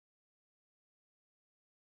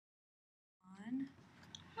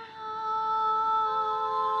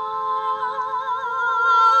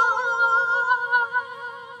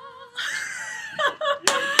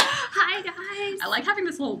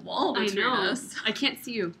little wall between us. I can't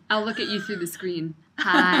see you. I'll look at you through the screen.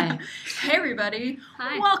 Hi. Hey, everybody.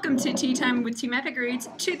 Hi. Welcome to Tea Time with Team Epic Reads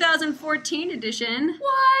 2014 edition.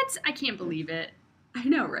 What? I can't believe it. I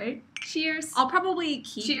know, right? Cheers. I'll probably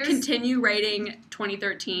continue writing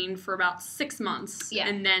 2013 for about 6 months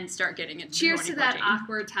and then start getting into Cheers to that 2014.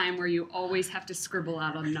 awkward time where you always have to scribble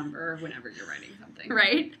out a number whenever you're writing something.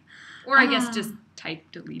 Right? Or I guess just type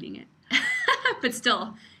deleting it. But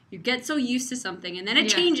still, you get so used to something and then it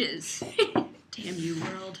changes. Damn you,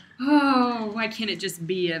 world. Oh, why can't it just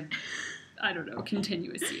be a, I don't know,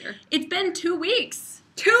 continuous year? It's been 2 weeks.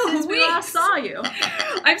 2 Since weeks? we last saw you.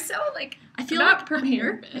 I'm so, like, I feel not like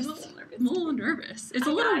prepared. I'm a little nervous. It's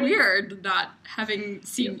a little weird not having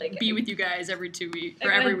be with you guys every 2 weeks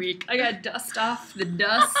or every week. I gotta dust off the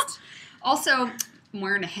dust. Also, I'm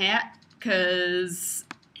wearing a hat because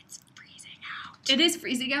it's freezing out. It is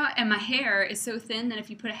freezing out, and my hair is so thin that if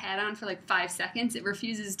you put a hat on for like 5 seconds, it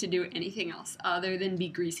refuses to do anything else other than be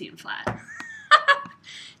greasy and flat.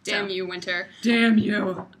 Damn you, winter. Damn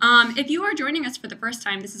you. If you are joining us for the first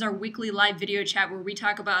time, this is our weekly live video chat where we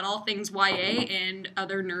talk about all things YA and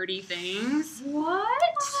other nerdy things. What?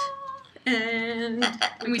 And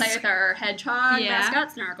we play with our hedgehog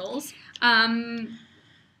mascot, Snarkles.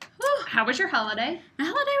 How was your holiday? My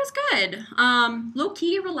holiday was good.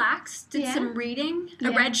 Low-key, relaxed, did some reading. I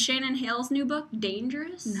read Shannon Hale's new book,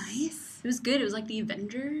 Dangerous. Nice. It was good. It was like the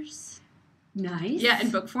Avengers. Nice. Yeah,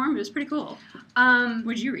 in book form. It was pretty cool. What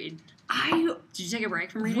did you read? Did you take a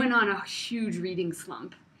break from reading? Went on a huge reading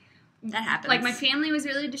slump. That happens. Like, my family was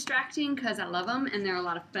really distracting because I love them and they're a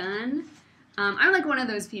lot of fun. I'm like one of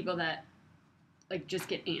those people that like just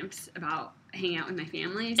get amped about hanging out with my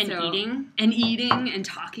family. And eating. And eating and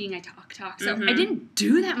talking. I talk. So I didn't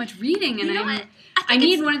do that much reading. And you know what? I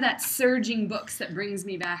need one of that surging books that brings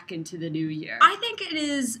me back into the new year. I think it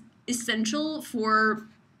is essential for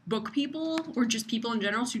book people or just people in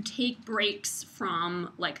general to take breaks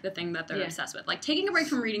from like the thing that they're obsessed with. Like taking a break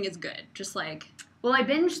from reading is good. Just like I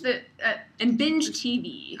binged the and binge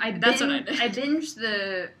TV. That's what I did. I binged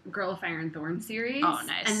the Girl of Fire and Thorns series. Oh,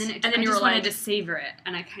 nice. And then I just wanted to savor it,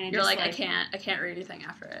 and I kind of you're like I can't read anything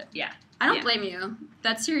after it. Yeah, I don't blame you.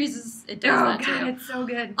 That series does that too. God, it's so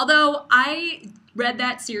good. Although I read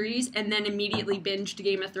that series and then immediately binged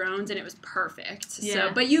Game of Thrones, and it was perfect. Yeah.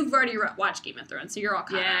 So, but you've already watched Game of Thrones, so you're all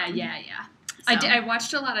caught up. Yeah. So. I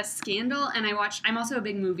watched a lot of Scandal, and I'm also a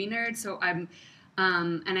big movie nerd, so I'm.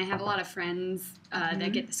 And I have a lot of friends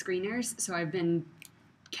that get the screeners, so I've been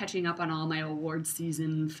catching up on all my award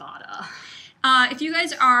season fodder. If you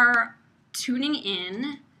guys are tuning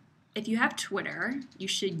in, if you have Twitter, you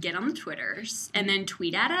should get on the Twitters and then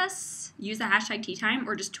tweet at us. Use the hashtag #TeaTime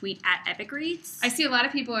or just tweet at Epic Reads. I see a lot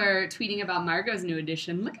of people are tweeting about Margot's new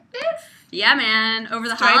edition. Look at this. Yeah, man. Over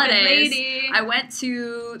the holidays, I went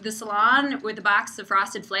to the salon with a box of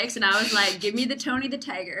Frosted Flakes, and I was like, give me the Tony the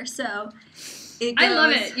Tiger. So... I love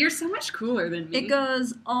it. You're so much cooler than me. It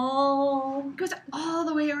goes all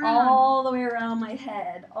the way around. All the way around my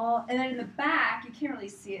head. And then in the back, you can't really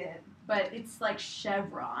see it, but it's like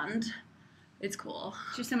chevroned. It's cool.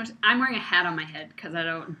 Just so much. I'm wearing a hat on my head because I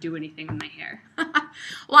don't do anything with my hair.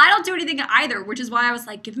 Well, I don't do anything either, which is why I was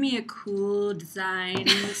like, give me a cool design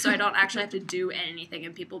so I don't actually have to do anything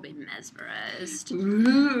and people be mesmerized.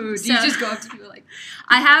 Ooh. Do you just go up to people like...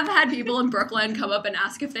 I have had people in Brooklyn come up and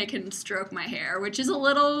ask if they can stroke my hair, which is a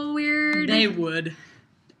little weird. They would.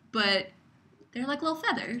 But they're like little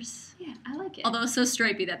feathers. Yeah, I like it. Although so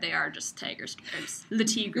stripey that they are just tiger stripes. Le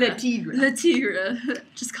Tigre. Le Tigre.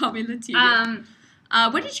 Just call me Le Tigre.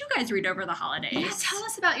 What did you guys read over the holidays? Yeah, tell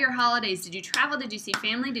us about your holidays. Did you travel? Did you see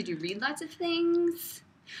family? Did you read lots of things?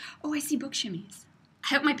 Oh, I see book shimmies.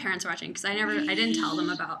 I hope my parents are watching because I didn't tell them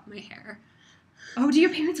about my hair. Oh, do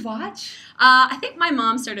your parents watch? I think my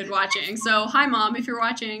mom started watching. So, hi, Mom, if you're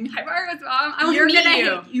watching. Hi, Margaret's mom. I want to meet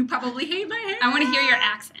you. You probably hate my hair. I want to hear your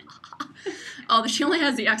accent. Oh, she only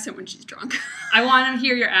has the accent when she's drunk. I want to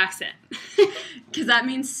hear your accent. Because that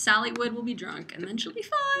means Sally Wood will be drunk, and then she'll be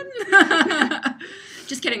fun.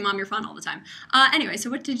 Just kidding, Mom, you're fun all the time. Anyway, so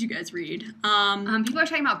what did you guys read? People are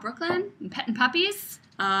talking about Brooklyn and Pet and Puppies.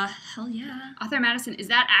 Hell yeah. Author Madison, is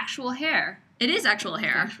that actual hair? It is actual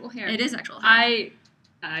hair. Actual hair. It is actual hair.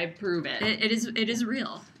 I prove it. It is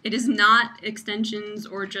real. It is not extensions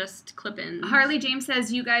or just clip-ins. Harley James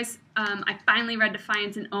says, you guys, I finally read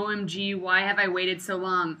Defiance and OMG, why have I waited so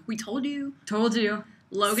long? We told you. Told you.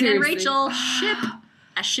 Logan and Rachel, ship.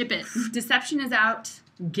 I ship it. Deception is out.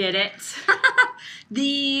 Get it.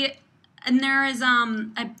 And there is,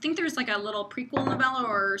 I think there's like a little prequel novella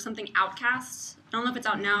or something, Outcasts. I don't know if it's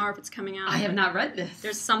out now or if it's coming out. I have not read this.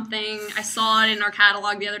 There's something, I saw it in our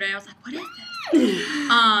catalog the other day. I was like, what is this?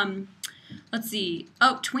 Let's see.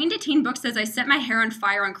 Oh, Twain to Teen Book says, I set my hair on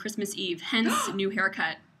fire on Christmas Eve, hence new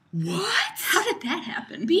haircut. What? How did that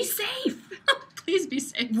happen? Be safe. Please be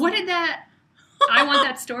safe. What did that... I want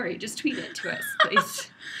that story. Just tweet it to us, please.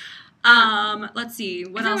 Let's see.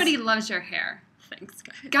 What Everybody else? loves your hair. Thanks,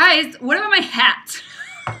 guys. Guys, what about my hat?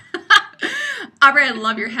 Aubrey, I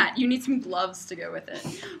love your hat. You need some gloves to go with it.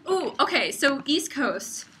 Ooh, okay, so East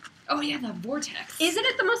Coast. Oh, yeah, the vortex. Isn't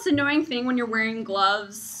it the most annoying thing when you're wearing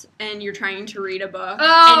gloves and you're trying to read a book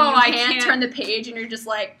Oh, and you can't turn the page and you're just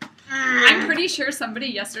like... I'm pretty sure somebody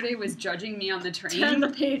yesterday was judging me on the train. Turn the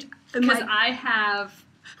page. Because I have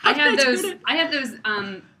those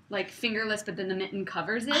like fingerless, but then the mitten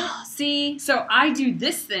covers it. Oh, see? So I do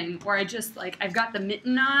this thing where I just like I've got the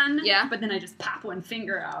mitten on, yeah, but then I just pop one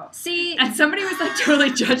finger out. See? And somebody was like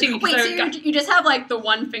totally judging me. Wait, so you just have like the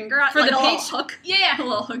one finger out for like the a page little hook? Yeah, a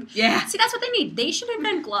little hook. Yeah. See, that's what they need. They should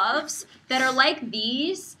invent gloves that are like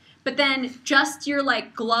these, but then just your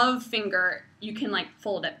like glove finger, you can like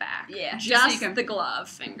fold it back. Yeah, just so the glove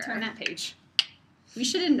finger. Turn that page. We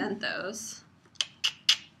should invent those.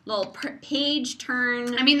 Little page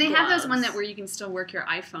turn. I mean, they have gloves. those one that where you can still work your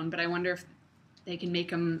iPhone, but I wonder if they can make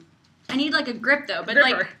them. I need like a grip though, but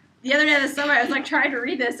Gripper. like the other day this summer, I was like trying to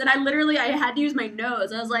read this, and I had to use my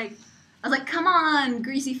nose. I was like, come on,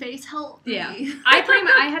 greasy face, help me. Yeah,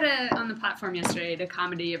 I had on the platform yesterday the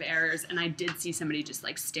comedy of errors, and I did see somebody just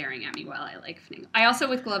like staring at me while I like. I also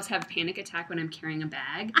with gloves have panic attack when I'm carrying a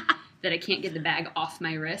bag. That I can't get the bag off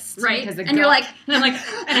my wrist. Right. Because and you're like... And I'm like...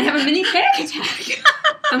 And I have a mini panic attack.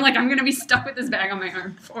 I'm like, I'm going to be stuck with this bag on my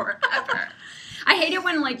arm forever. I hate it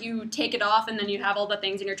when, like, you take it off and then you have all the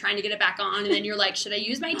things and you're trying to get it back on and then you're like, should I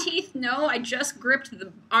use my teeth? No, I just gripped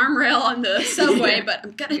the arm rail on the subway, but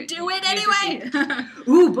I'm going to do it anyway.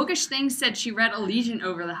 Ooh, Bookish Things said she read Allegiant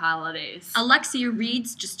over the holidays. Alexia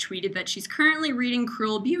Reeds just tweeted that she's currently reading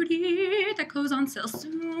Cruel Beauty that goes on sale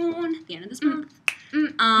soon at the end of this month.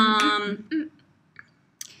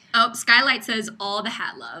 Oh, Skylight says all the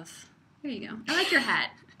hat love. There you go. I like your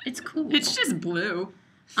hat. It's cool. It's just blue.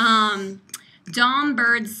 Dom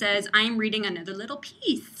Bird says, I'm reading another little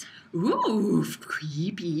piece. Ooh,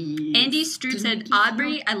 creepy. Andy Stroop said,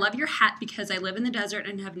 Aubrey, I love your hat because I live in the desert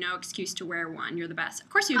and have no excuse to wear one. You're the best. Of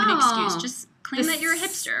course you have an excuse. Just claim that you're a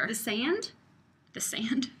hipster. The sand? The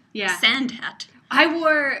sand? Yeah. Sand hat.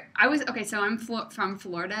 So I'm from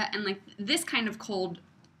Florida, and like this kind of cold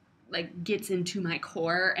like gets into my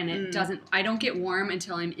core, and it I don't get warm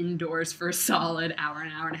until I'm indoors for a solid hour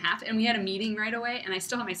and a half. And we had a meeting right away, and I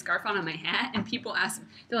still have my scarf on my hat, and people ask,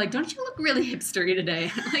 they're like, don't you look really hipstery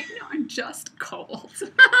today? I'm like, no, I'm just cold.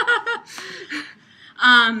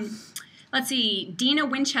 Let's see. Dina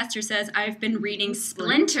Winchester says, I've been reading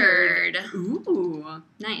Splintered. Ooh.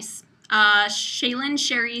 Nice. Shaylin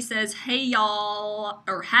Sherry says, hey y'all,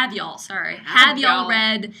 or have y'all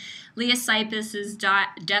read Leah Sipas's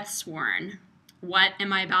Death Sworn? What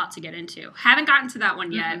am I about to get into? Haven't gotten to that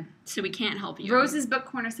one yet, so we can't help you. Rose's Book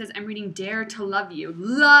Corner says, I'm reading Dare to Love You.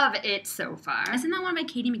 Love it so far. Isn't that one by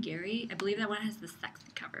Katie McGarry? I believe that one has the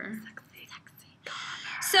sexy cover. Sexy.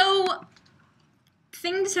 So,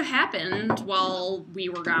 things have happened while we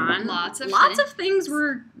were gone. Lots of things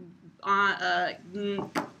were...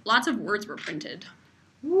 lots of words were printed.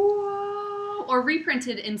 Whoa. Or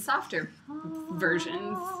reprinted in softer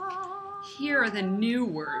versions. Here are the new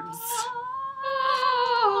words.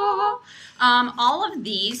 All of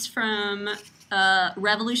these from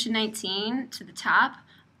Revolution 19 to the top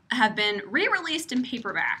have been re-released in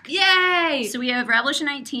paperback. Yay! So we have Revolution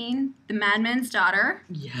 19, The Madman's Daughter.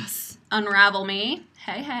 Yes. Unravel Me.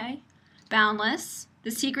 Hey, hey. Boundless.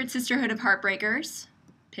 The Secret Sisterhood of Heartbreakers.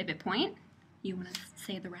 Pivot Point. You want to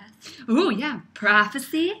say the rest? Ooh, yeah.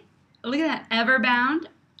 Prophecy. Look at that. Everbound.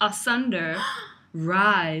 Asunder.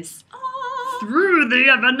 Rise. Through the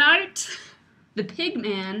Evernight. The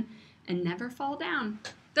Pigman. And Never Fall Down.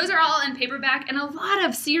 Those are all in paperback, and a lot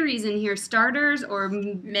of series in here. Starters or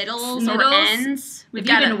middles. Or ends. We've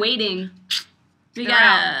been waiting. We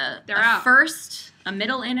got They're out. First, a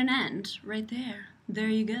middle, and an end. Right there. There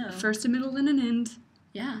you go. First, a middle, and an end.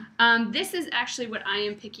 Yeah. This is actually what I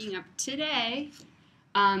am picking up today.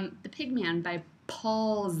 The Pigman by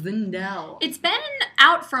Paul Zindel. It's been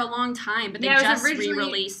out for a long time, but they just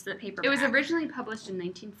re-released the paperback. It was originally published in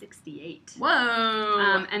 1968.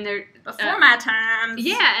 Whoa! And they're before my times.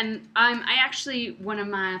 Yeah, and I actually one of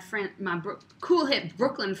my cool hip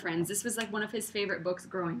Brooklyn friends. This was like one of his favorite books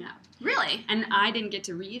growing up. Really? And I didn't get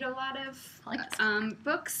to read a lot of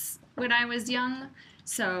books when I was young,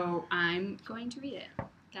 so I'm going to read it.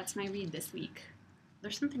 That's my read this week.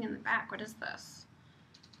 There's something in the back. What is this?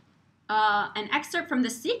 An excerpt from the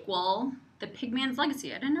sequel The Pigman's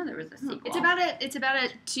Legacy. I didn't know there was a sequel. It's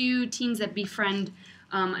about two teens that befriend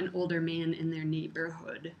an older man in their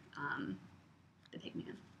neighborhood. The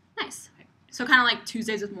Pigman. Nice. So kind of like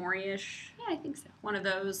Tuesdays with Morrie-ish. Yeah, I think so. One of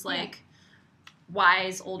those like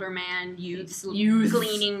wise older man youths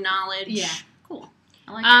gleaning knowledge. Yeah. Cool.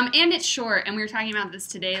 I like it. And it's short. And we were talking about this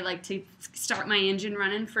today. Like to start my engine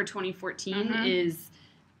running for 2014 is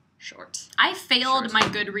short. I failed my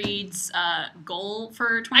Goodreads goal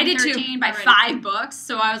for 2013 I did too, by 5 books.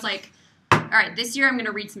 So I was like, all right, this year I'm going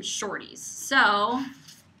to read some shorties. So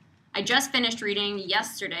I just finished reading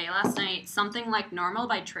last night, Something Like Normal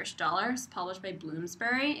by Trish Dollars, published by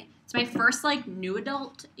Bloomsbury. It's my first, like, new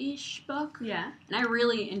adult-ish book. Yeah. And I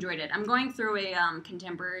really enjoyed it. I'm going through a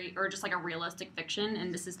contemporary, or just, like, a realistic fiction,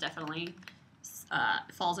 and this is definitely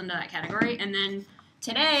falls into that category. And then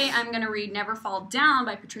today I'm going to read Never Fall Down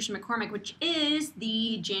by Patricia McCormick, which is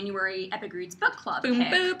the January Epic Reads Book Club Boom, pick.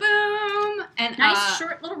 boom, boom. And Nice,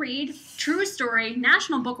 short little read. True story.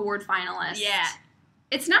 National Book Award finalist. Yeah.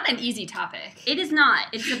 It's not an easy topic. It is not.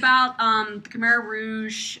 It's about the Khmer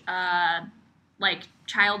Rouge, like,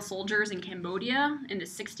 child soldiers in Cambodia in the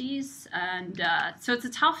 60s. And so it's a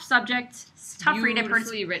tough subject. It's a tough read. I've heard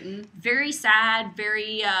it's written. very sad,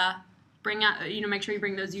 very, bring out, make sure you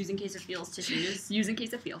bring those use in case of feels tissues. Use in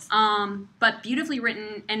case of feels. But beautifully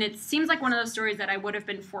written. And it seems like one of those stories that I would have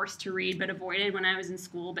been forced to read but avoided when I was in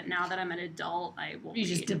school. But now that I'm an adult, I will read.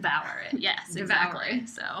 Just devour it. Yes, Devour exactly. it.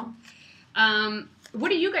 So... what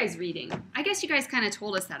are you guys reading? I guess you guys kind of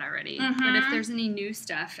told us that already. But if there's any new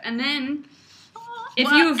stuff. And then,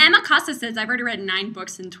 Emma Costa says, I've already read 9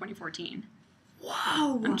 books in 2014.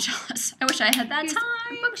 Whoa. I'm jealous. I wish I had that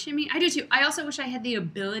time. Book shimmy. I do too. I also wish I had the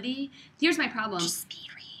ability. Here's my problem. Just speed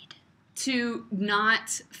read. To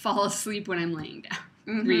not fall asleep when I'm laying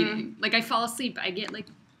down reading. Like, I fall asleep. I get, like,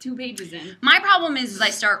 2 pages in. My problem is I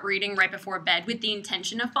start reading right before bed with the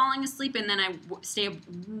intention of falling asleep, and then I stay up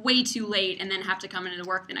way too late and then have to come into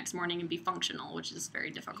work the next morning and be functional, which is very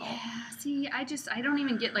difficult. Yeah, see, I don't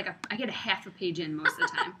even get, I get a half a page in most of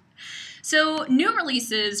the time. So, new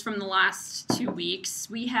releases from the last 2 weeks.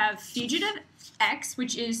 We have Fugitive X,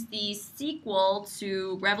 which is the sequel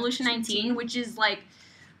to Revolution 19, which is like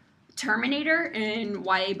Terminator in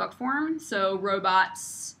YA book form. So,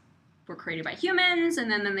 robots were created by humans,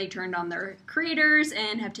 and then they turned on their creators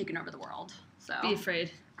and have taken over the world. So be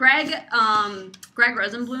afraid. Gregg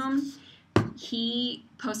Rosenblum, he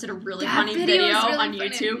posted a really funny video on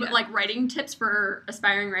YouTube, like writing tips for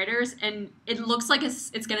aspiring writers, and it looks like it's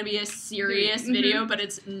going to be a serious video, but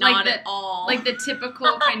it's not at all. Like the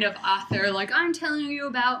typical kind of author, like, I'm telling you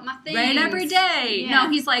about my things. Write every day. Yeah. No,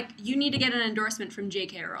 he's like, you need to get an endorsement from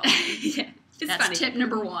J.K. Rowling. Yeah. That's funny. tip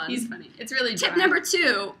number 1. He's funny. It's really Tip dry. number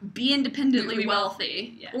 2, be independently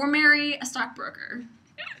wealthy. Yeah. Or marry a stockbroker.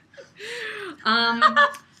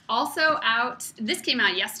 Also out, this came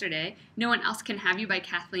out yesterday, No One Else Can Have You by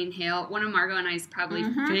Kathleen Hale. One of Margot and I's probably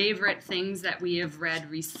favorite things that we have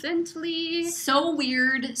read recently. So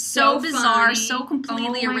weird, so bizarre, funny. so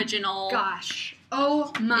completely original. Gosh.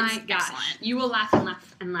 Oh my gosh. Excellent. You will laugh and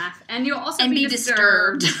laugh and laugh. And you'll also be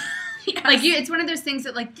disturbed. Yes. Like, it's one of those things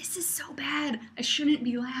that, like, this is so bad. I shouldn't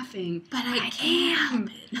be laughing. But I am.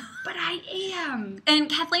 But I am. And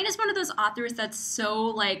Kathleen is one of those authors that's so,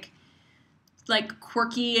 like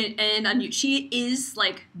quirky and unusual. She is,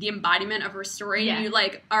 like, the embodiment of her story. Yeah. And you,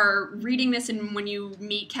 like, are reading this, and when you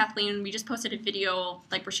meet Kathleen, we just posted a video,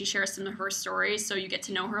 like, where she shares some of her stories, so you get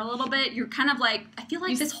to know her a little bit. You're kind of like, I feel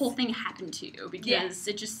like this whole thing happened to you, because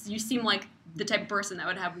you seem like the type of person that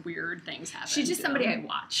would have weird things happen. She's just somebody I'd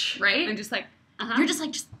watch. Right? I'm just like, You're just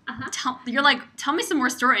like, tell me some more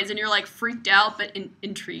stories, and you're, like, freaked out but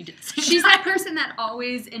intrigued at the same She's time. that person that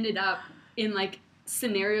always ended up in, like,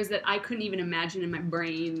 scenarios that I couldn't even imagine in my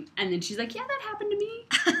brain, and then she's like, yeah, that happened to me.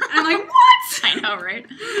 And I'm like, what? I know, right?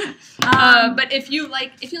 But if you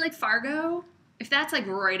like Fargo, if that's, like,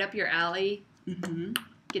 right up your alley,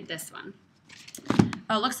 get this one.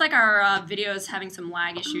 Oh, it looks like our video is having some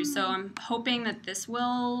lag issues, so I'm hoping that this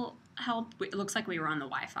will help. It looks like we were on the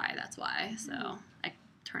Wi-Fi, that's why, so I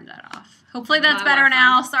turned that off. Hopefully that's better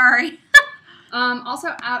now, sorry.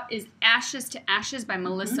 Also out is Ashes to Ashes by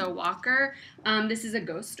Melissa Walker. This is a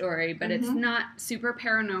ghost story, but it's not super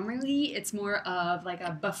paranormally. It's more of, like,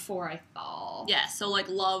 a Before I Fall. Yeah, so, like,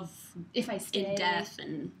 love If I Stay. in death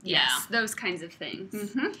and, Yes, those kinds of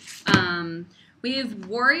things. We have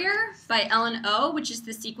Warrior by Ellen O, which is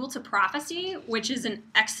the sequel to Prophecy, which is an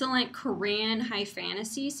excellent Korean high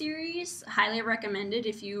fantasy series. Highly recommended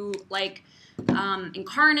if you like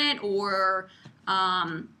Incarnate or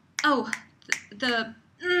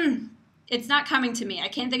it's not coming to me. I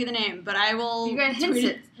can't think of the name, but I will. You gotta hint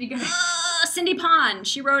it. You gotta. Cindy Pond.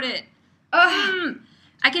 She wrote it.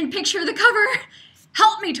 I can picture the cover.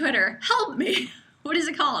 Help me, Twitter. Help me. What is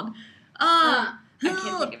it called? I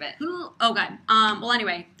can't think of it. Okay. Well,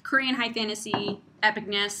 anyway, Korean high fantasy,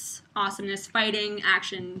 epicness, awesomeness, fighting,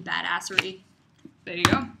 action, badassery. There you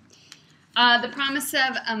go. The Promise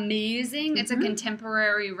of Amazing. It's a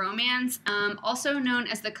contemporary romance, also known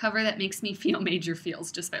as the cover that makes me feel major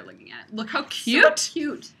feels just by looking at it. Look how cute. So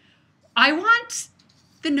cute. I want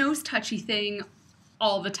the nose touchy thing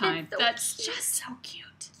all the time. That's cute. just so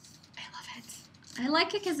cute. I love it. I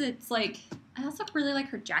like it because it's like, I also really like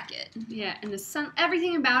her jacket. Yeah, and the sun,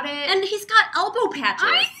 everything about it. And he's got elbow patches.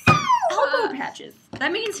 I know! Elbow patches.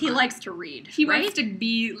 That means he likes to read. He wants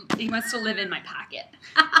to live in my pocket.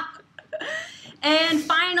 And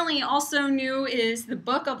finally, also new is The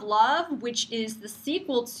Book of Love, which is the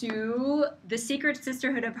sequel to The Secret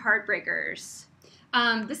Sisterhood of Heartbreakers.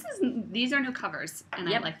 These are new covers, and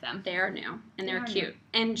I like them. They are new, and they're cute.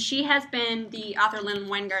 And she has been, the author Lynn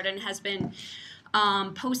Weingarten has been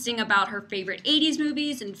posting about her favorite 80s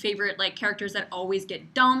movies and favorite like characters that always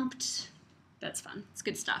get dumped. That's fun. It's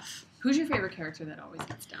good stuff. Who's your favorite character that always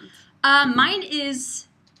gets dumped? Mine is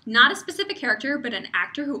not a specific character, but an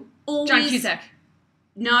actor who always... John Cusack.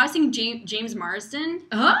 No, I was thinking James Marsden.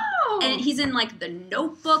 Oh! And he's in, like, The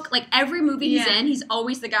Notebook. Like, every movie he's in, he's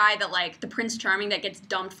always the guy that, like, the Prince Charming that gets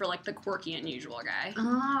dumped for, like, the quirky, unusual guy.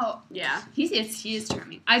 Oh. Yeah. He is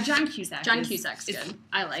charming. John Cusack. John Cusack's good.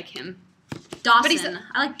 I like him. Dawson.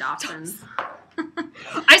 I like Dawson.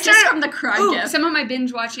 I started Just from the crowd gift. Some of my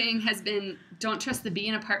binge watching has been Don't Trust the Bee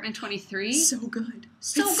in Apartment 23. So good.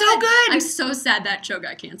 So good. I'm so sad that show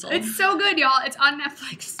got canceled. It's so good, y'all. It's on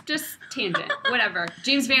Netflix. Just tangent. Whatever.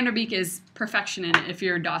 James Van Der Beek is perfection in it if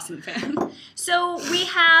you're a Dawson fan. So we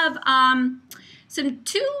have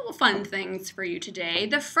two fun things for you today.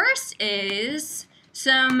 The first is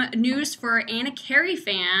some news for Anna Carey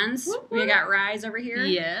fans. Whoop, whoop. We got Rise over here.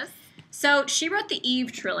 Yes. So she wrote the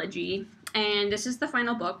Eve trilogy, and this is the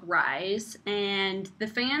final book, Rise, and the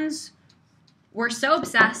fans were so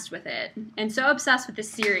obsessed with it, and so obsessed with the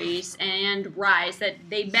series and Rise, that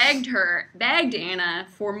they begged Anna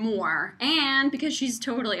for more, and because she's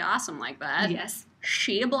totally awesome like that, yes,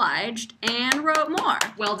 she obliged and wrote more.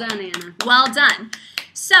 Well done, Anna. Well done.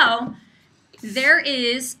 So there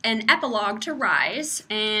is an epilogue to Rise,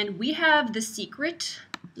 and we have the secret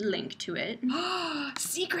link to it.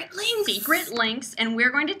 Secret links, and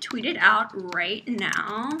we're going to tweet it out right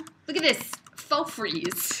now. Look at this faux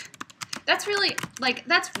freeze. That's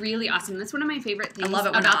really awesome. That's one of my favorite things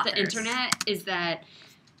about the internet is that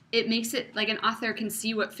it makes it like an author can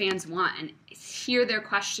see what fans want and hear their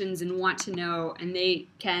questions and want to know, and they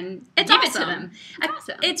can give it to them. It's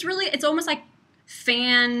awesome. It's almost like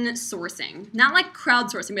fan sourcing, not like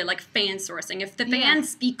crowdsourcing, but like fan sourcing. If the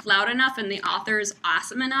fans speak loud enough and the author's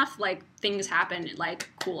awesome enough, like things happen, like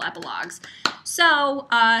cool epilogues. So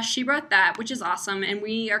she wrote that, which is awesome, and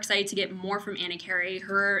we are excited to get more from Anna Carey.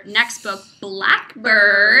 Her next book,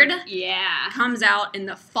 Blackbird, comes out in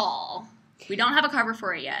the fall. We don't have a cover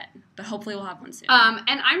for it yet, but hopefully we'll have one soon.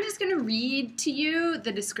 And I'm just going to read to you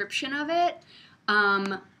the description of it.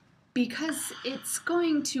 Because it's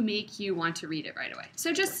going to make you want to read it right away.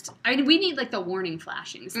 So we need like the warning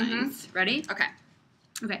flashing signs. Ready?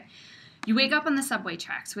 Okay. You wake up on the subway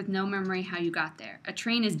tracks with no memory how you got there. A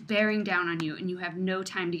train is bearing down on you and you have no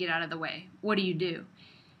time to get out of the way. What do?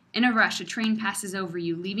 In a rush, a train passes over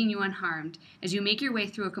you, leaving you unharmed. As you make your way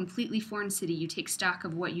through a completely foreign city, you take stock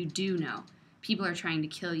of what you do know. People are trying to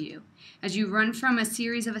kill you. As you run from a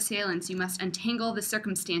series of assailants, you must untangle the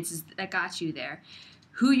circumstances that got you there.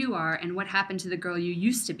 Who you are, and what happened to the girl you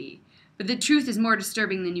used to be. But the truth is more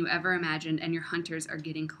disturbing than you ever imagined, and your hunters are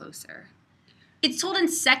getting closer. It's told in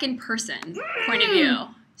second person point of view.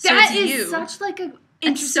 So that is such like an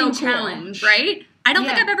interesting challenge, right? I don't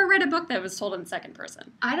think I've ever read a book that was told in second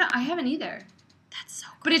person. I haven't either. That's so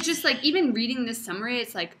cool. But it's just like, even reading this summary,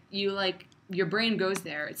 it's like, your brain goes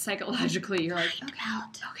there. It's psychologically, you're like,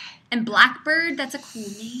 okay. And Blackbird, that's a cool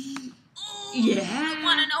name. Oh, I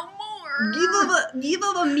want to know more. Give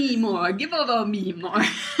over me more.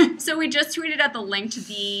 So we just tweeted out the link to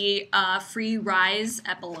the free Rise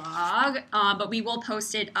epilogue, but we will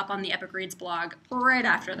post it up on the Epic Reads blog right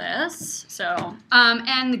after this. So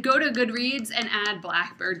and go to Goodreads and add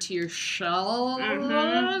Blackbird to your shelves.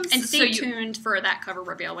 And stay tuned for that cover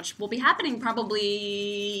reveal, which will be happening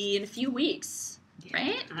probably in a few weeks,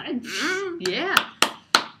 right? Yeah.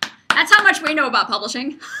 That's how much we know about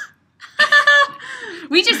publishing.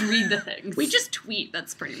 We just read the things. We just tweet.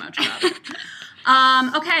 That's pretty much about it.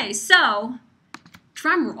 Okay, so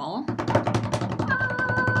drum roll.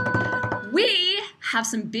 We have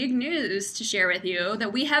some big news to share with you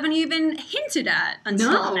that we haven't even hinted at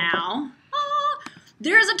until now.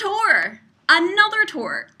 There's a tour. Another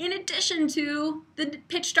tour. In addition to the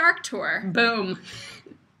Pitch Dark tour. Boom.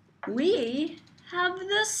 We have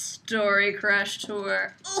the Story Crush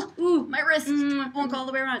tour. Oh, ooh, my wrist won't go all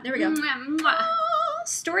the way around. There we go.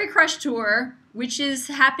 Story Crush tour, which is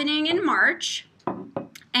happening in March.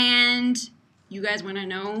 And you guys want to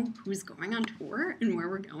know who's going on tour and where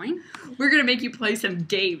we're going? We're going to make you play some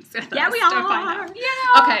games. Yeah, we are.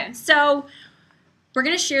 Yeah. Okay, so we're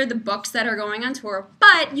going to share the books that are going on tour,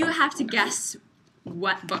 but you have to guess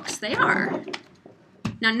what books they are.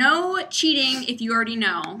 Now, no cheating if you already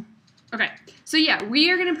know. Okay, so yeah, we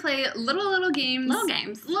are going to play little games.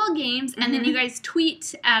 And then you guys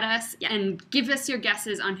tweet at us and give us your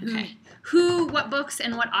guesses on what books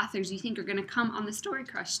and what authors you think are going to come on the Story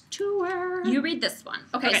Crush tour. You read this one.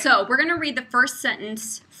 Okay, so we're going to read the first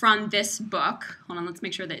sentence from this book. Hold on, let's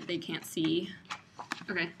make sure that they can't see.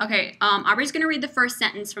 Okay, Aubrey's going to read the first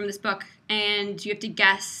sentence from this book, and you have to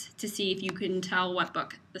guess to see if you can tell what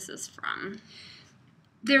book this is from.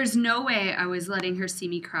 There's no way I was letting her see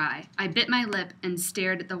me cry. I bit my lip and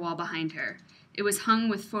stared at the wall behind her. It was hung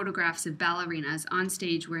with photographs of ballerinas on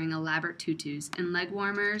stage wearing elaborate tutus and leg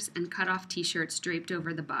warmers and cut-off t-shirts draped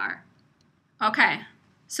over the bar. Okay,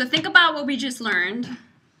 so think about what we just learned.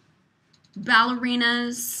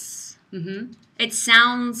 Ballerinas. Mm-hmm. It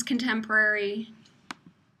sounds contemporary.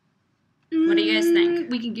 What do you guys think?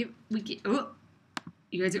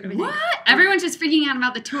 You guys are... What? Everyone's just freaking out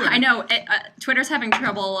about the tour. I know. Twitter's having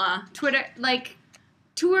trouble.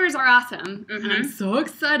 Tours are awesome. Mm-hmm. And I'm so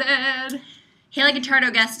excited. Haley Guicciardo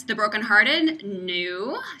guessed The Brokenhearted.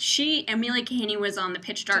 No. Amelia Kahaney was on the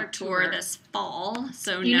Pitch Dark tour this fall.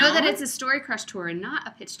 So you know that it's a Story Crush tour and not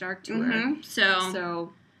a Pitch Dark tour. Mm-hmm.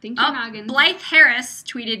 So think your noggin. Blythe Harris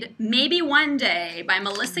tweeted, "Maybe One Day" by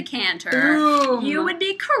Melissa Cantor. Boom. You would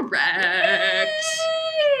be correct.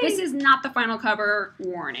 Yay. This is not the final cover,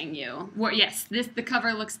 warning you. Well, yes, the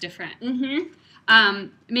cover looks different. Mm-hmm.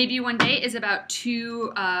 Maybe One Day is about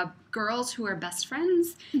two girls who are best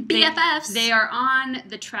friends. BFFs. They are on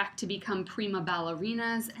the track to become prima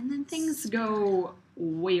ballerinas, and then things go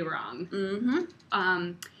way wrong. Mm-hmm.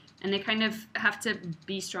 And they kind of have to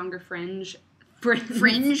be stronger friends.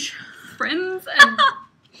 Fringe. Friends and...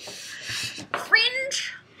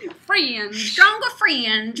 Fringe. Stronger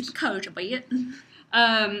fringe because of it.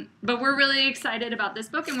 But we're really excited about this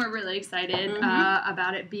book, and we're really excited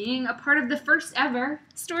about it being a part of the first ever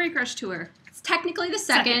Story Crush tour. It's technically the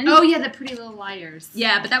second. Oh, yeah, the Pretty Little Liars.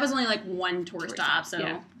 Yeah, but that was only like one tour stop, so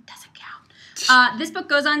it doesn't count. This book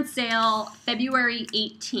goes on sale February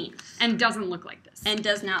 18th. And doesn't look like this. And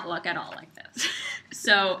does not look at all like this.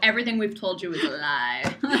 So everything we've told you is a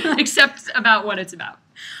lie. Except about what it's about.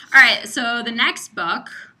 All right, so the next book.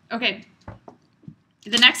 Okay.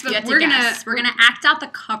 The next book, we're gonna act out the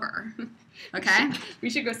cover. Okay? We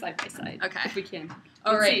should go side by side. Okay. If we can.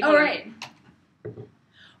 All right.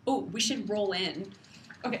 Oh, we should roll in.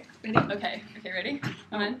 Okay. Ready? Okay, ready?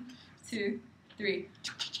 1, 2, 3.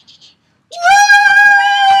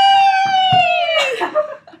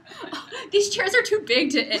 These chairs are too big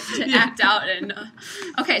to act out in.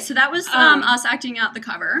 Okay, so that was us acting out the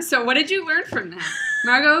cover. So what did you learn from that?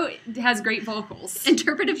 Margot has great vocals.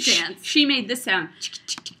 Interpretive dance. She made this sound.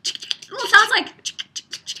 Well, it sounds like...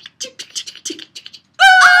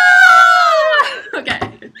 Okay,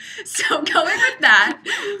 so going with that,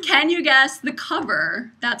 can you guess the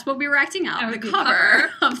cover? That's what we were acting out. The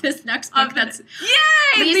cover of this next book.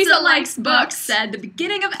 Yay! Lisa Likes Books said The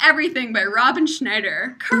Beginning of Everything by Robin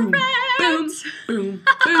Schneider. Correct! Boom, boom,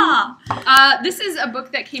 boom. This is a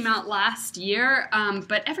book that came out last year,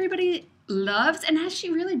 but everybody loves, and has she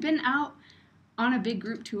really been out on a big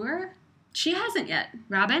group tour? She hasn't yet.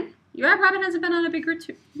 Robin? Yeah, Robin hasn't been on a big group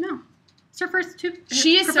tour. No. It's her first tour.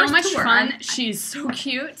 She is so much fun. She's so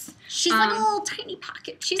cute. She's like a little tiny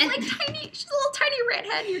pocket. She's like tiny. She's a little tiny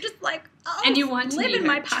redhead. And you're just like, oh, and you want to live meet in her.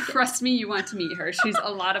 my pocket. Trust me, you want to meet her. She's a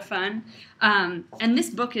lot of fun. And this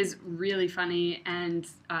book is really funny and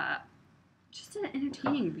just an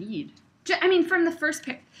entertaining read. I mean, from the first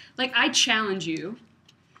I challenge you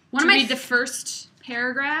to read the first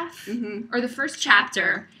paragraph or the first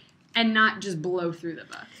chapter and not just blow through the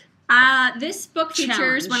book. This book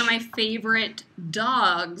features one of my favorite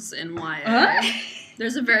dogs in YA.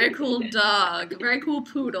 There's a very cool dog, a very cool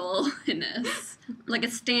poodle in this. Like a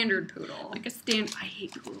standard poodle. I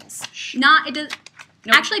hate poodles.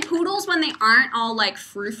 Actually, poodles, when they aren't all like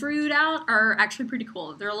frou-frued out, are actually pretty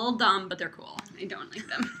cool. They're a little dumb, but they're cool. I don't like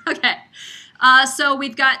them. Okay. So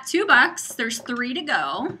we've got $2. There's 3 to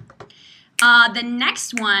go. The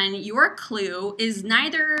next one, your clue, is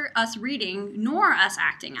neither us reading nor us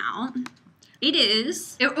acting out. It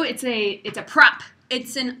is... It's a prop.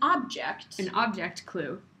 It's an object. An object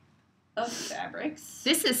clue. Of fabrics.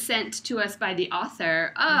 This is sent to us by the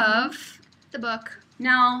author of the book.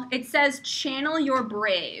 Now, it says, channel your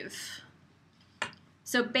brave.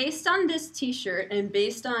 So based on this t-shirt and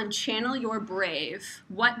based on channel your brave,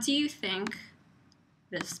 what do you think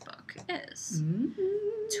this book is?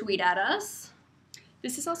 Tweet at us.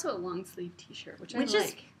 This is also a long sleeve t-shirt, which I like.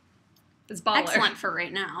 Is it's baller. Excellent for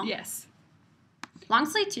right now. Yes. Long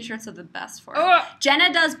sleeve t-shirts are the best for it.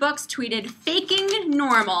 Jenna Does Books tweeted, Faking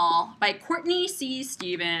Normal by Courtney C.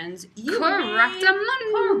 Stevens. Correct.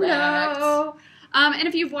 And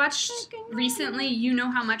if you've watched recently, you know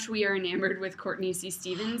how much we are enamored with Courtney C.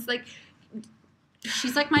 Stevens. Like,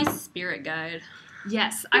 she's like my spirit guide.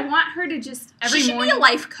 Yes, I want her to just she should be a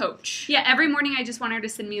life coach. Yeah, every morning I just want her to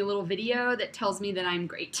send me a little video that tells me that I'm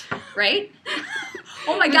great. Right?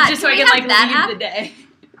 Oh my god, just so I can like leave the day.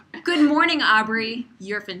 Good morning, Aubrey.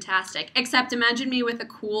 You're fantastic. Except imagine me with a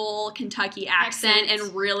cool Kentucky accent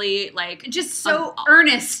and really like just so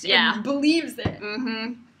earnest and believes it.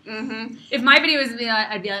 If my video was me,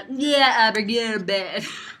 I'd be like, yeah, Aubrey, get to bed.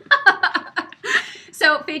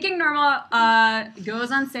 So Faking Normal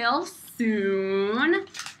goes on sale soon,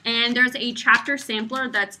 and there's a chapter sampler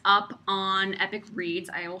that's up on Epic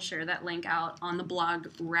Reads. I will share that link out on the blog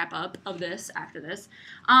wrap-up of this after this.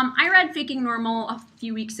 I read Faking Normal a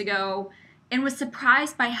few weeks ago and was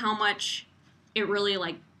surprised by how much it really,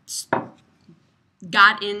 like,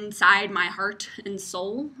 got inside my heart and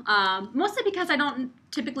soul. Mostly because I don't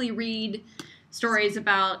typically read stories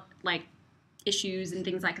about, like, issues and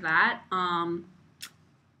things like that.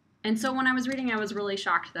 And so when I was reading, I was really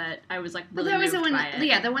shocked that I was like really moved by it.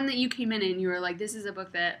 Yeah, the one that you came in and you were like, "This is a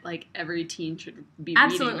book that like every teen should be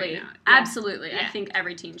reading right now." Absolutely. Yeah. I think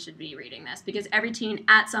every teen should be reading this because every teen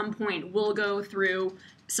at some point will go through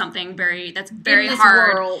something that's very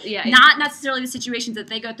hard. World. Yeah, not necessarily the situations that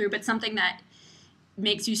they go through, but something that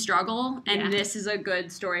makes you struggle. And this is a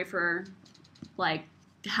good story for like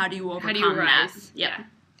how do you overcome that? Yeah.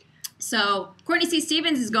 So, Courtney C.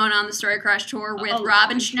 Stevens is going on the Story Crush tour with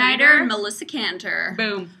Robin Schneider and Melissa Cantor.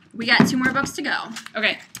 Boom. We got 2 more books to go.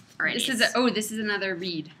 Okay. All right. This is another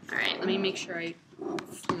read. All right. Let me make sure I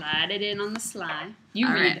slide it in on the sly. You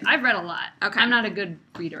read. Right. I've read a lot. Okay. I'm not a good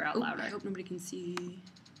reader out loud. I hope nobody can see.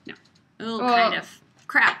 No. Oh, kind of.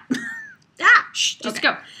 Crap. Shh. Just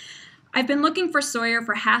go. I've been looking for Sawyer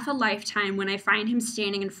for half a lifetime when I find him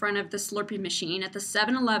standing in front of the Slurpee machine at the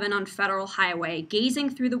 7-Eleven on Federal Highway, gazing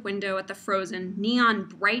through the window at the frozen, neon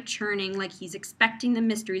bright churning like he's expecting the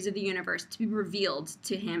mysteries of the universe to be revealed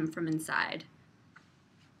to him from inside.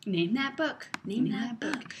 Name that book. Name that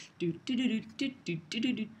book. I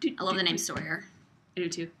love the name Sawyer. I do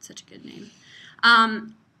too. Such a good name.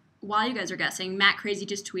 While you guys are guessing, Matt Crazy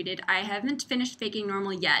just tweeted, I haven't finished Faking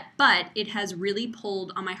Normal yet, but it has really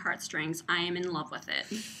pulled on my heartstrings. I am in love with it.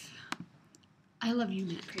 I love you,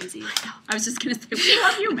 Matt Crazy. I know. I was just going to say, we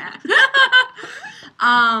love you, Matt.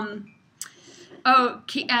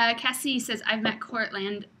 Kasie says, I've met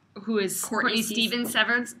Cortland, who is Courtney Stevens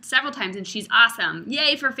several times, and she's awesome.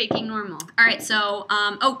 Yay for Faking Normal. All right, so,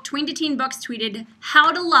 Tween to Teen Books tweeted,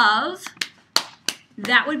 How to Love.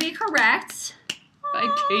 That would be correct. By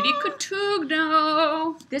Katie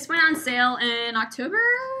Cotugno. This went on sale in October,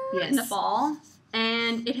 in the fall,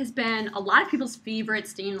 and it has been a lot of people's favorite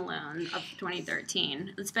standalone of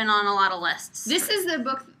 2013. It's been on a lot of lists. This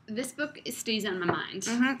book stays on my mind.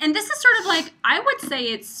 Mm-hmm. And this is sort of like, I would say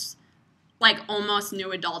it's like almost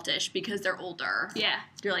new adultish because they're older. Yeah.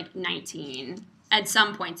 They're like 19 at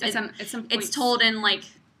some points. At some points. It's told in like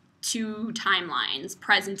 2 timelines,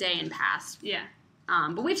 present day and past. Yeah.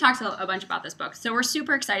 But we've talked a bunch about this book, so we're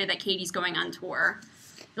super excited that Katie's going on tour.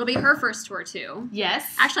 It'll be her first tour, too.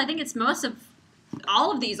 Yes. Actually, I think it's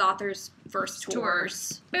all of these authors' first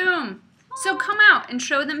tours. Boom. So come out and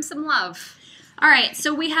show them some love. All right,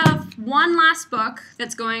 so we have one last book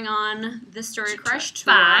that's going on the Story Crush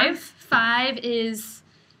tour. 5 is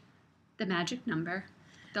the magic number.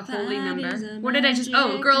 The holy number. What did I just...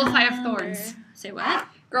 Girl of Fire Thorns. Say what?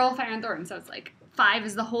 Girl of Fire and Thorns, so it's like... 5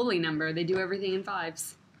 is the holy number. They do everything in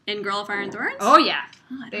 5s. In Girl of Fire and Thorns? Oh, yeah.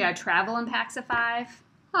 They travel in packs of 5.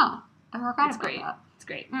 Oh, I forgot about that. It's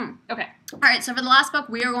great. Okay. All right, so for the last book,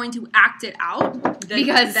 we are going to act it out.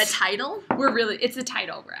 Because the title? It's the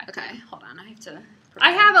title, Brad. Okay, hold on. I have to...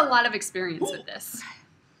 I have a lot of experience with this.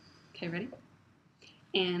 Okay, ready?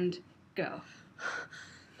 And go.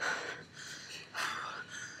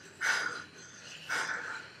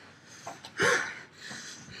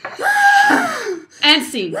 And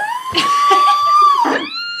scene.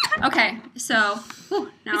 Okay, so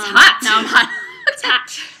now It's hot. Now I'm hot. It's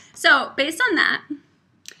hot. So based on that,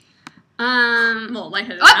 well,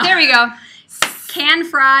 lightheaded. Oh, there we go. Can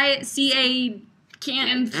Fry C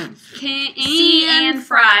and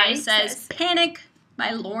Fry says Panic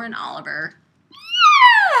by Lauren Oliver.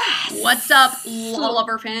 Yes! What's up,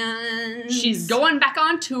 Oliver fans? She's going back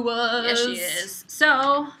on tours. Yes, she is.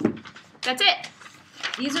 So that's it.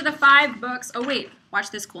 These are the 5 books. Oh wait,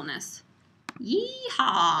 watch this coolness. Yeehaw!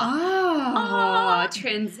 Oh,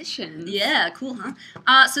 transition. Yeah, cool,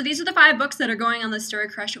 huh? So these are the 5 books that are going on the Story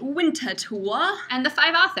Crush Winter Tour. And the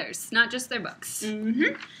 5 authors, not just their books.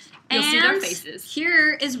 Mm-hmm. You'll see their faces.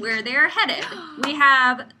 Here is where they're headed. We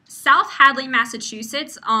have South Hadley,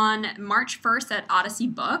 Massachusetts on March 1st at Odyssey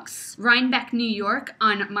Books. Rhinebeck, New York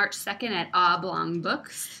on March 2nd at Oblong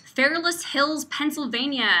Books. Fairless Hills,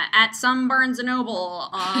 Pennsylvania at some Barnes &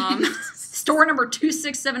 Noble. Store number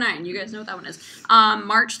 2679. You guys know what that one is.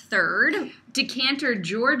 March 3rd. Decanter,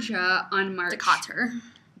 Georgia on March... Decatur?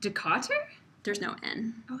 There's no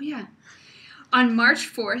N. Oh, yeah. On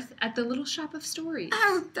March 4th at the Little Shop of Stories.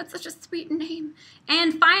 Oh, that's such a sweet name.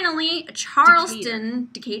 And finally, Charleston...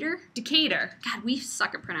 Decatur? God, we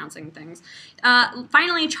suck at pronouncing things.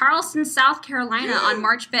 Finally, Charleston, South Carolina on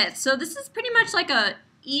March 5th. So this is pretty much like a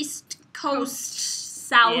East Coast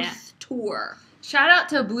South tour. Shout out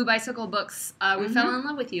to Blue Bicycle Books. We fell in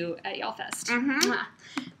love with you at Y'all Fest.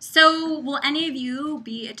 So, will any of you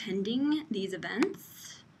be attending these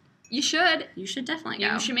events? You should. You should definitely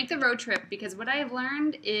go. You should make the road trip because what I have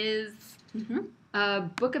learned is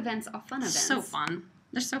book events are fun events. So fun.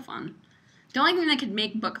 They're so fun. The only thing that could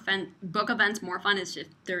make book events more fun is if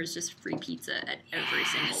there's just free pizza at every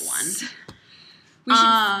single one.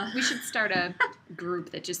 We should start a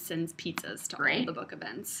group that just sends pizzas to all the book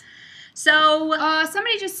events. So,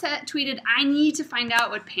 somebody just tweeted, I need to find out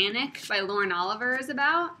what Panic by Lauren Oliver is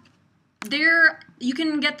about. You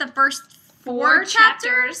can get the first 4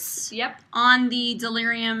 chapters on the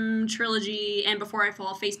Delirium Trilogy and Before I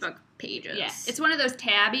Fall Facebook pages. Yeah, it's one of those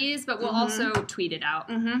tabbies, but we'll also tweet it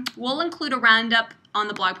out. We'll include a roundup on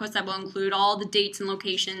the blog post that will include all the dates and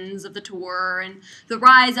locations of the tour and the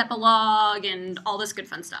Rise epilogue and all this good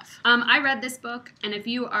fun stuff. I read this book, and if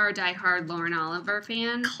you are a diehard Lauren Oliver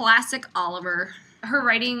fan... Classic Oliver. Her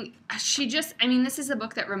writing, this is a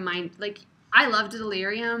book that I loved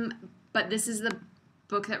Delirium, but this is the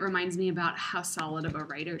book that reminds me about how solid of a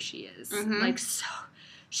writer she is.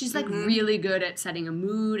 She's really good at setting a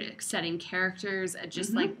mood, setting characters, at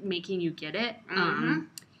just making you get it.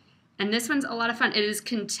 And this one's a lot of fun. It is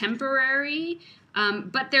contemporary,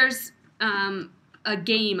 but there's a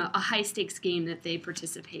game, a high-stakes game that they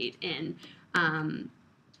participate in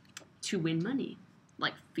to win money.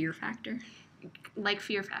 Like Fear Factor? Like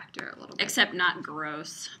Fear Factor a little bit. Except not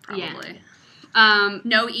gross, probably. Yeah.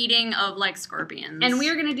 No eating of, scorpions. And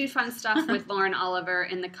we're going to do fun stuff with Lauren Oliver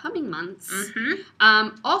in the coming months.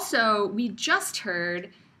 Also, we just heard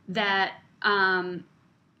that...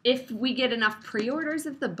 if we get enough pre-orders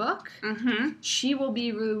of the book, she will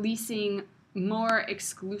be releasing more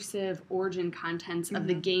exclusive origin contents of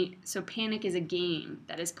the game. So Panic is a game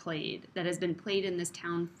that has been played in this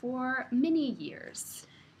town for many years.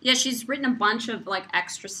 Yeah, she's written a bunch of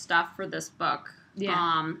extra stuff for this book.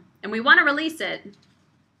 Yeah. And we want to release it.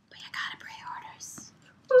 But you gotta pre-orders.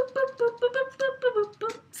 Boop, boop, boop, boop, boop, boop, boop,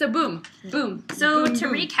 boop. So boom. So boom, to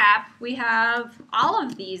recap, we have all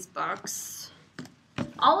of these books.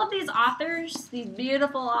 All of these authors, these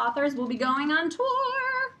beautiful authors, will be going on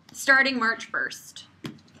tour starting March 1st.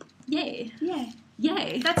 Yay.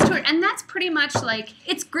 That's tour. And that's pretty much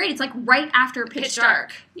it's great. It's right after Pitch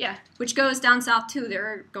Dark. Yeah. Which goes down south too.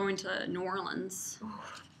 They're going to New Orleans.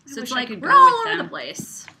 So it's we're all over the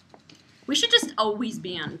place. We should just always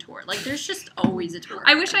be on tour. There's just always a tour.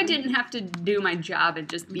 I wish I didn't have to do my job and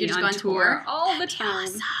just be on tour all the time.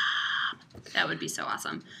 Awesome. That would be so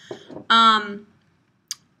awesome.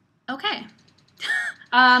 Okay.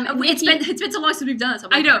 It's been so long since we've done this.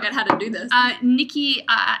 I forget how to do this. Nikki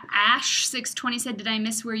Ash 620 said, "Did I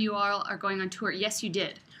miss where you all are going on tour?" Yes, you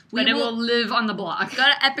did. But it will live on the blog. Go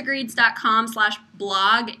to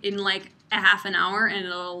epicreads.com/blog in a half an hour, and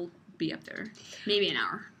it'll be up there. Maybe an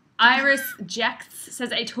hour. Iris Jex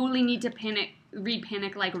says, "I totally need to read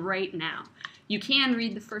Panic right now." You can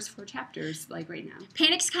read the first 4 chapters right now.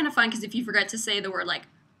 Panic's kind of fun because if you forget to say the word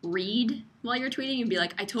read while you're tweeting, you'd be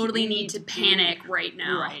like, I totally need to panic right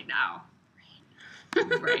now. Right now.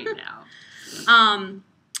 Right now.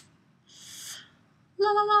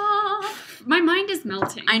 La la la. My mind is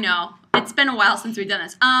melting. I know. It's been a while since we've done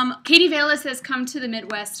this. Katie Vela says, come to the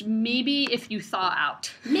Midwest, maybe if you thaw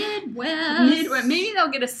out. Midwest. Maybe they'll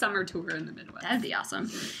get a summer tour in the Midwest. That'd be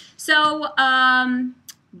awesome. So,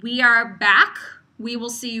 we are back. We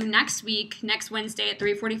will see you next week, next Wednesday at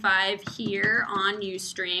 3:45 here on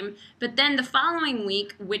Ustream. But then the following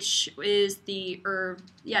week, which is the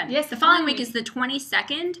following week is the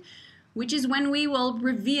 22nd, which is when we will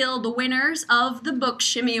reveal the winners of the Book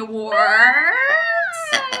Shimmy Awards.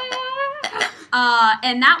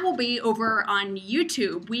 And that will be over on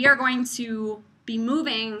YouTube. We are going to be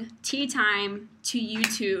moving Tea Time to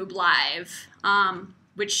YouTube Live.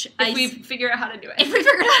 If we figure out how to do it. If we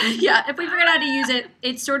figure out how to use it,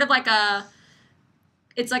 it's sort of like a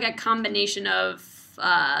combination of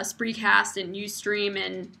Spreecast and Ustream,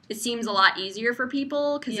 and it seems a lot easier for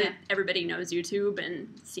people because everybody knows YouTube and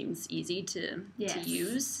it seems easy to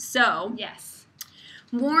use. So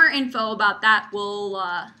more info about that will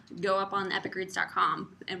go up on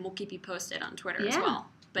epicreads.com, and we'll keep you posted on Twitter as well.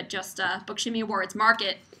 But just Book Shimmy Awards, mark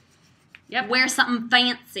it. Yep. Wear something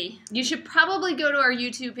fancy. You should probably go to our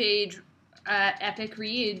YouTube page, Epic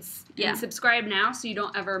Reads, and subscribe now so you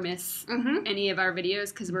don't ever miss any of our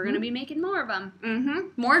videos, because we're going to be making more of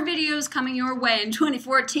them. More videos coming your way in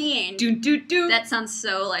 2014. That sounds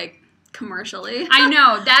so, like, commercially. I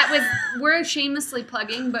know. We're shamelessly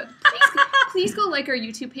plugging, but please go like our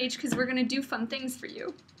YouTube page, because we're going to do fun things for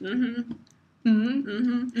you.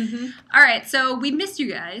 All right, so we missed you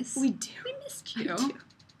guys. We do. We missed you.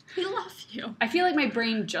 We love you. I feel like my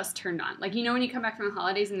brain just turned on. Like, you know when you come back from the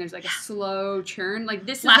holidays and there's like a slow churn? Like,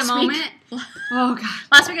 this is the moment. Oh, God.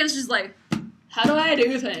 Last week I was just like, how do I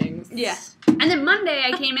do things? Yeah. And then Monday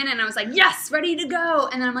I came in and I was like, yes, ready to go.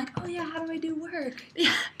 And then I'm like, oh, yeah, how do I do work?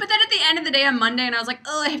 Yeah. But then at the end of the day on Monday, and I was like,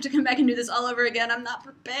 oh, I have to come back and do this all over again. I'm not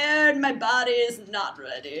prepared. My body is not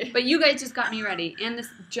ready. But you guys just got me ready. And this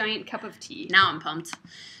giant cup of tea. Now I'm pumped.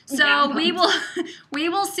 So we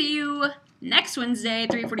will see you next Wednesday,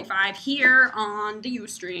 3:45 here on the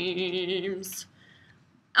Ustreams.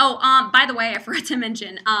 Oh, by the way, I forgot to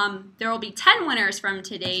mention, there will be 10 winners from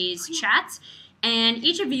today's chats, and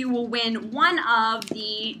each of you will win one of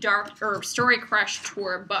the Story Crush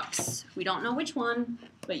Tour books. We don't know which one,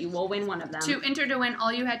 but you will win one of them. To enter to win,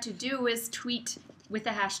 all you had to do is tweet with the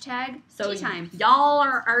hashtag Tea Time. Y'all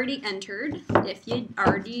are already entered if you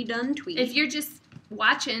already done tweet. If you're just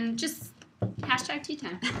watching, just hashtag Tea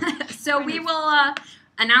Time. So we will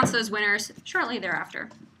announce those winners shortly thereafter.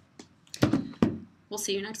 We'll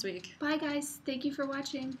see you next week. Bye, guys. Thank you for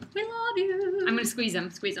watching. We love you. I'm going to squeeze them.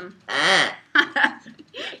 Squeeze them.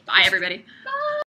 Bye, everybody. Bye.